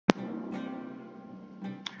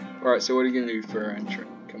Alright, so what are you gonna do for our intro?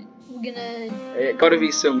 Come on. We're gonna. It gotta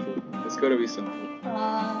be simple. It's gotta be simple.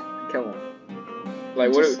 Come on.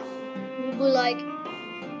 Like what? We're like,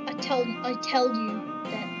 I tell you that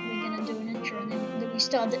we're gonna do an intro, and then we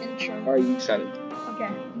start the intro. Alright, you started.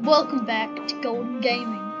 Okay. Welcome back to Golden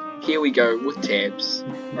Gaming. Here we go with tabs.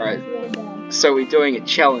 Alright. Really bad. So we're doing a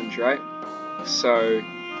challenge, right? So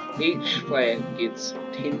each player gets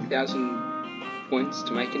 10,000 points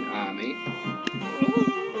to make an army.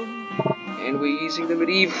 And we're using the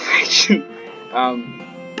medieval faction.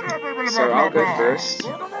 So I'll go first.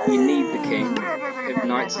 You need the king. If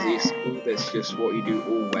knights is escort, that's just what you do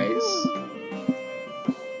always.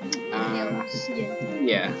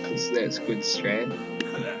 Yeah, that's good strat.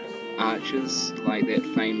 Archers, like that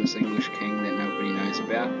famous English king that nobody knows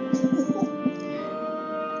about.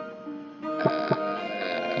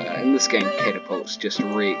 In this game, catapults just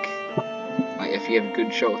wreck. Like if you have a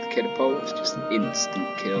good shot with the catapult, it's just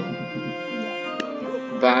instant kill.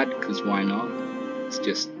 Bad, because why not? That's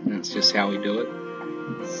just how we do it.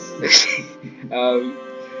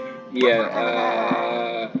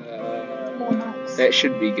 That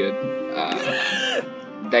should be good.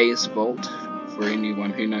 Deus Vault, for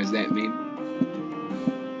anyone who knows that meme.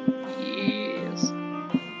 Yes.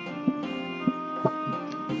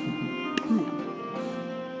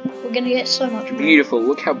 We're gonna get so much. Beautiful.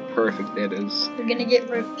 Look how perfect that is. We're gonna get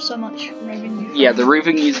so much revenue. Yeah, the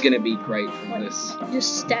revenue is gonna be great from this.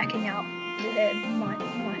 Just stacking up. Yeah, my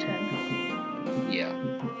turn. Yeah.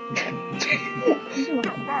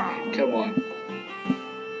 Come on.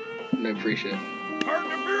 No pressure.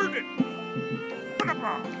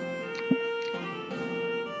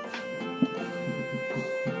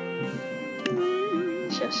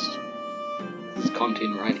 Just. There's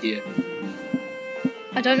content right here.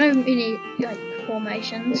 I don't know any like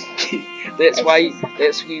formations. that's why you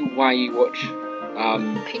watch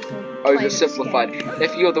people oversimplified.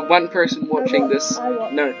 If you're the one person watching this,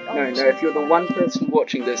 if you're the one person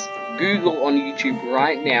watching this, Google on YouTube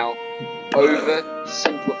right now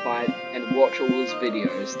oversimplified and watch all his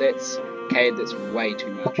videos. That's way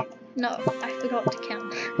too much. No, I forgot to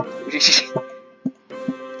count.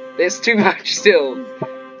 That's too much still.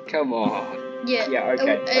 Come on. Yeah. Yeah.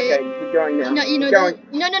 Okay. We're going now. No.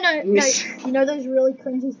 No. Yes. You know those really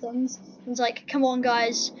cringy things. It's like, come on,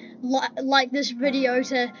 guys, like this video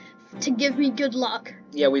to give me good luck.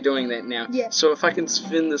 Yeah, we're doing that now. Yeah. So if I can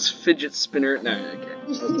spin this fidget spinner, no, okay.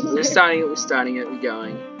 We're starting it. We're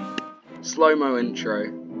going. Slow-mo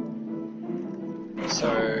intro.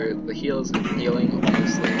 So the healers are healing,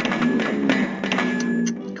 obviously.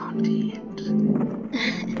 Content.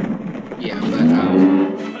 Yeah, but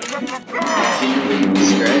generally the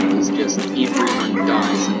strat is just everyone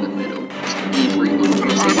dies in the middle. Everyone.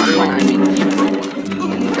 Everyone, I mean everyone.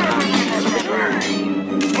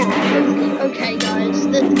 Okay, guys,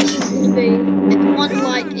 this is gonna be one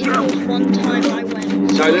like equals one time I win.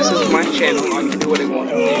 So this is my channel. I can do what I want.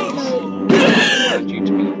 I want you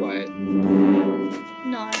to be quiet.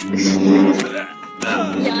 No.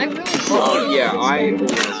 Yeah, I really suck. Oh yeah, I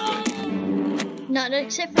always win. No,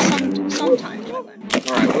 except for sometimes I win.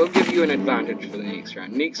 Alright, we'll give you an advantage for the next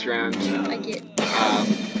round. Next round, I get.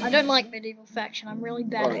 I don't like medieval faction. I'm really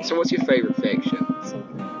bad. Alright, so what's your favorite faction?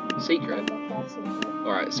 Secret. Secret.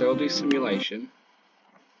 Alright, so we'll do simulation.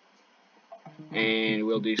 And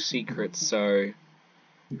we'll do secret, so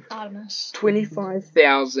Artemis.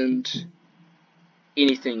 25,000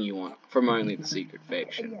 anything you want from only the secret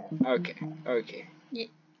faction. Yeah. Okay. Yeah.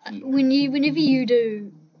 Whenever you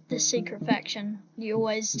do the secret faction, you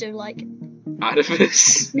always do like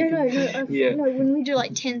Artemis. No. Yeah. No, when we do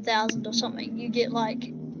like 10,000 or something, you get like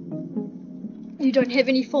you don't have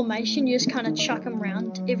any formation. You just kind of chuck them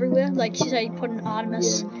around everywhere. Like say you put an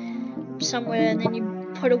Artemis somewhere, and then you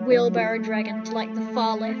put a wheelbarrow dragon to like the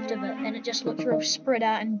far left of it, and it just looks real spread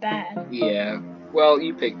out and bad. Yeah. Well,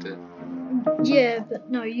 you picked it. Yeah, but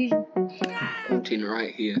no, you. Content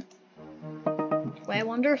right here. Wait, I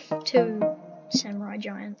wonder if 2 samurai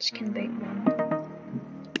giants can beat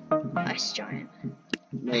 1 ice giant.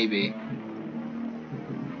 Maybe.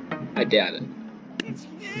 I doubt it.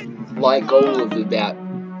 Like goal of about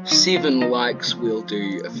 7 likes, we'll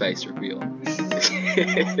do a face reveal.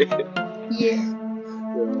 Yeah.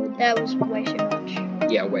 That was way too much.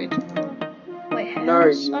 Yeah, wait. Wait, how No,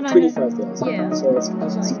 much? 25,000. Yeah. So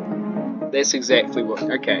that's exactly what.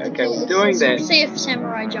 Okay, we're doing that. See if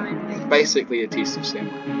samurai giant beats. Basically a test of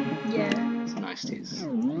samurai. Yeah. It's a nice test.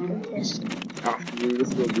 Good test. After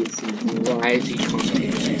this, we'll get some variety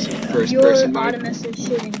content. Some first Your person mode. Artemis is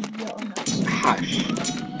shooting your Artemis. Hush.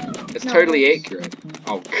 It's No. totally accurate.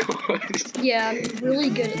 Oh god. Yeah, I'm really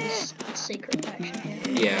good at this secret faction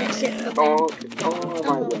here. Yeah. Except, Oh, I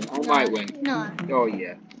might win. I might win. No. Oh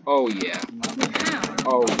yeah. Oh yeah. How?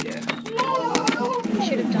 Oh yeah. You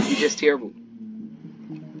should have done You're it. just terrible.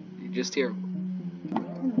 You're just terrible.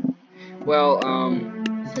 Well,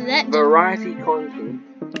 For that variety content,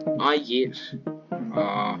 I get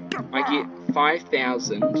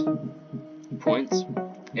 5,000 points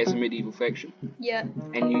as a medieval faction. Yeah.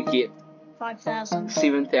 And you get 5,000.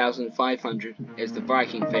 7,500 as the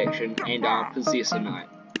Viking faction and our Possessor Knight.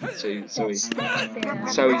 So That's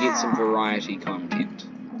fair. we get some variety content.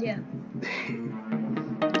 Yeah.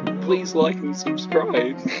 Please like and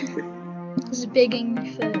subscribe. This is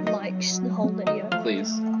begging for likes the whole video. Please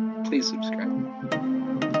subscribe.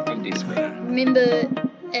 I'm desperate. Remember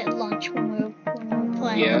at lunch when we were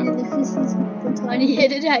playing? Yeah. This is the tiny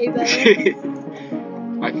headed hay baby.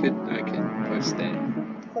 I could post that.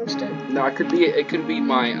 Post it. No, it could be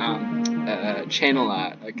my channel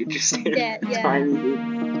art. I could just have Yeah. tiny.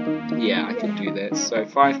 Yeah, I could do that. So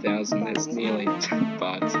 5,000. That's nearly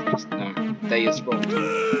but just no. They is fault.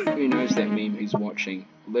 Who knows that meme? Who's watching?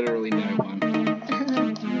 Literally no one.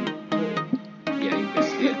 Yeah, you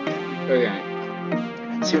best did. Okay.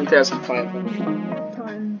 7,500.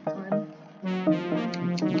 Time.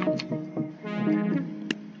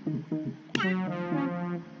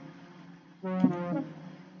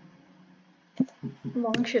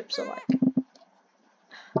 Long ships are like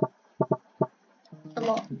a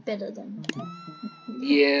lot better than.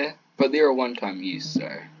 Yeah, but they're a one-time use, so.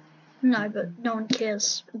 No, but no one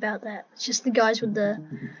cares about that. It's just the guys with the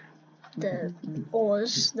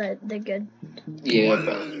oars that they're good. Yeah,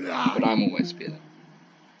 but I'm always better.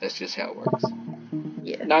 That's just how it works.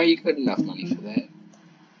 Yeah. No, you got enough money for that.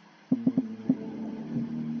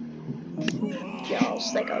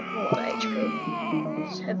 Girls, they got more HP.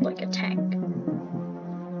 Just have like a tank.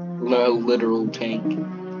 Low literal tank.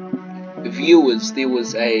 Viewers, there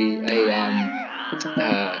was a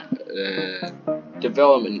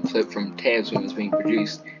development clip from Tabs when it was being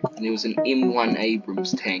produced, and there was an M1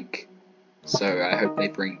 Abrams tank. So I hope they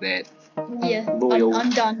bring that. Yeah, Loyal, I'm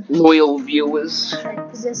done. Loyal viewers.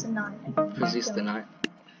 Possess the Knight. Possess the Knight.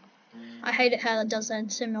 I hate it how it does that in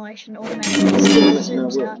simulation automatically.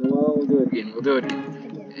 Zooms out. We'll do it again. We'll do it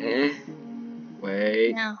again. Again.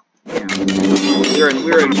 Wait. Now. We're in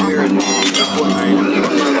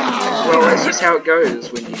Well, that's just how it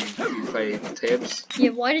goes when you play Tabs.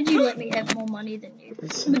 Yeah, why did you let me have more money than you?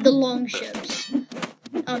 With the long ships.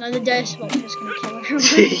 Oh no, the Deus Vault is gonna kill everyone.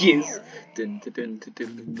 Yes. Dun, dun, dun,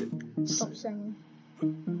 dun, dun, dun. Stop singing.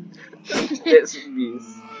 That's yes.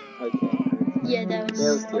 Okay. Yeah, that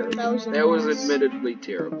was terrible. That was admittedly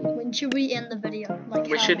terrible. When should we end the video? Like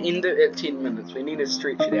We should end it at 10 minutes. We need to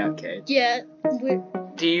stretch it out, Kate. Yeah,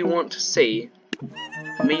 Do you want to see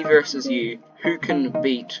me versus you? Who can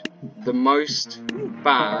beat the most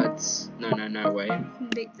bards? No, wait.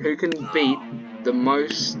 Who can beat the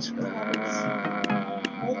most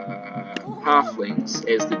halflings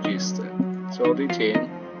as the jester? So I'll do 10.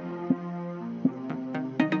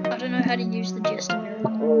 I don't know how to use the jester very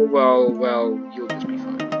well. Oh well, you'll just be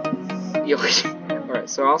fine. Alright,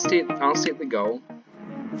 so I'll set the goal.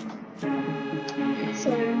 So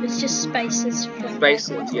it's just spaces.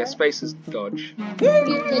 Spaces, yeah, spaces dodge. They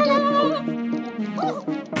don't.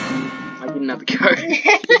 I get another go.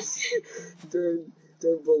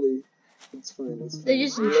 Don't bully. It's fine. They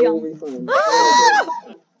just jump. Be fine.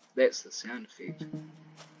 That's the sound effect.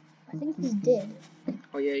 I think he's dead.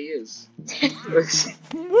 Oh yeah, he is. Get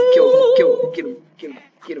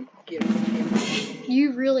him.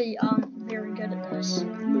 You really aren't very good at this.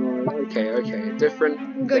 No, okay.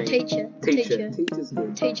 Different. We'll go thing. teacher. Teacher's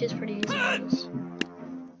good. Teacher's pretty easy for this.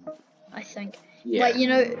 I think. Yeah. Wait, you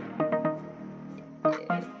know.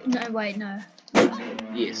 No, wait, no.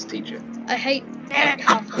 Yes, teacher. I hate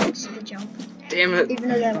halflings to the jump. Damn it. Even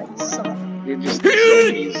though they're like suck. They're just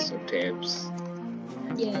zombies of Tabs.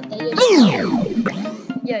 Yeah, they just.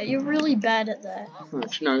 Yeah, you're really bad at that.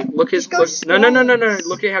 No, look at no.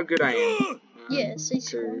 Look at how good I am. Yeah, see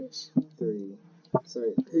scores. 3. So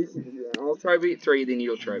I'll try beat 3, then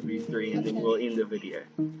you'll try beat 3, and then we'll end the video.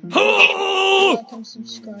 Like and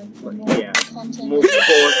subscribe for more content. More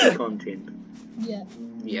quality content. Yeah.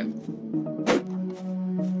 Yeah.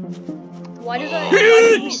 Why did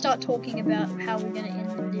we start talking about how we're gonna end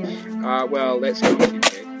the video? Well, that's content.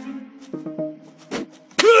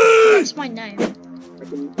 That's my name.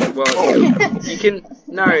 Well, you can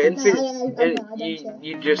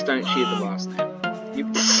you just don't share the last name.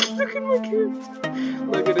 Look at my kid.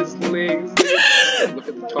 Look at his legs. Look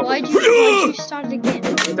at the top. Why'd you start it again?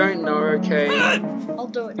 I don't know. Okay. I'll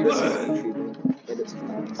do it now.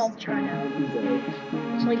 I'll try now.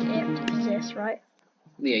 It's like app to possess, right?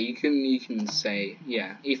 Yeah, you can say,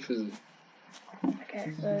 yeah, if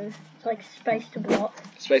Okay, so it's like space to block.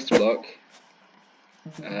 space to block.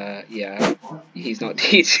 Yeah, he's not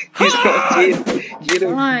dead. He's not dead. Get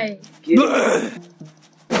him. Why? Get him.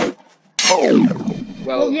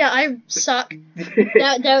 Well, yeah, I suck.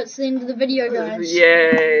 That's the end of the video, guys.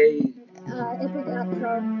 Yay. Epic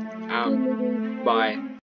outro. Bye.